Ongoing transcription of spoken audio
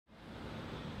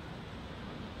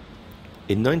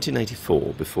In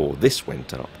 1984, before this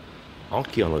went up,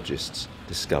 archaeologists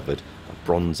discovered a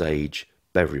Bronze Age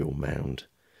burial mound,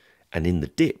 and in the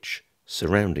ditch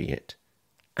surrounding it,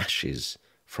 ashes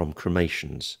from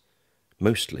cremations,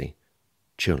 mostly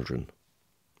children.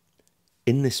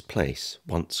 In this place,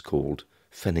 once called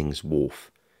Fenning's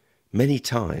Wharf, many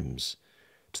times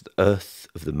to the earth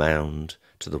of the Mound,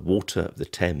 to the water of the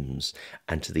Thames,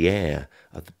 and to the air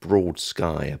of the broad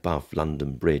sky above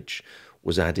London Bridge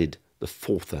was added the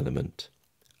fourth element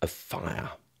of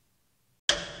fire.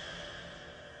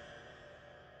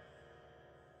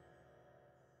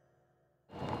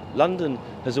 London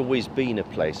has always been a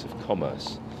place of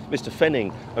commerce. Mr.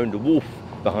 Fenning owned a wharf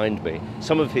behind me.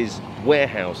 Some of his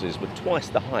warehouses were twice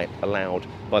the height allowed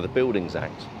by the Buildings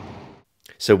Act.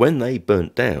 So when they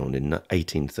burnt down in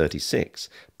 1836,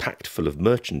 packed full of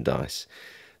merchandise,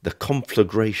 the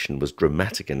conflagration was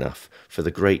dramatic enough for the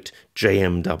great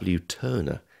J.M.W.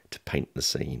 Turner to paint the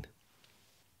scene.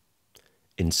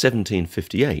 In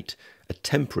 1758, a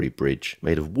temporary bridge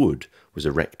made of wood was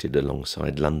erected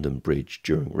alongside London Bridge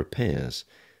during repairs.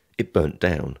 It burnt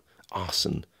down.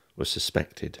 Arson was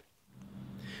suspected.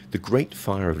 The Great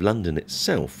Fire of London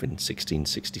itself in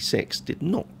 1666 did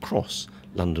not cross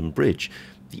London Bridge.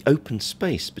 The open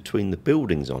space between the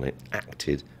buildings on it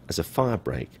acted as a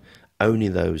firebreak. Only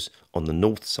those on the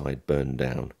north side burned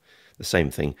down. The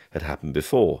same thing had happened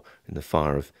before in the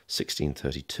fire of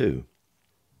 1632.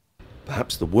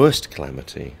 Perhaps the worst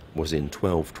calamity was in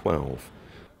 1212,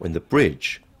 when the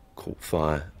bridge caught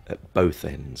fire at both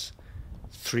ends.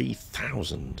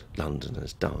 3,000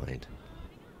 Londoners died.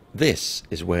 This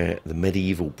is where the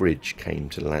medieval bridge came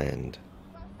to land.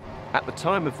 At the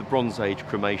time of the Bronze Age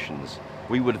cremations,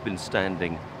 we would have been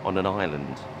standing on an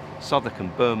island. Southwark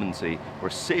and Bermondsey were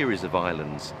a series of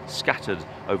islands scattered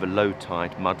over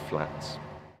low-tide mudflats.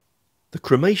 The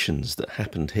cremations that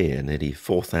happened here nearly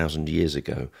 4,000 years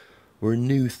ago were a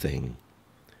new thing.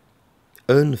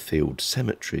 Urnfield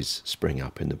cemeteries spring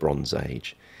up in the Bronze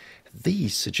Age.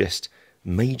 These suggest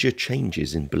major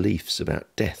changes in beliefs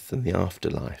about death and the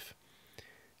afterlife.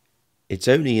 It's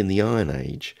only in the Iron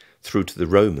Age, through to the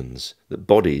Romans, that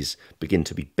bodies begin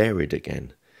to be buried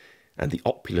again, and the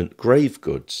opulent grave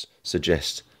goods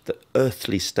suggest that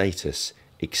earthly status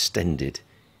extended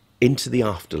into the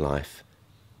afterlife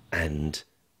and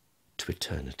to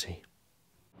eternity.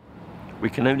 We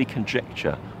can only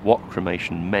conjecture what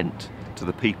cremation meant to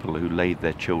the people who laid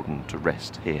their children to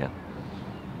rest here.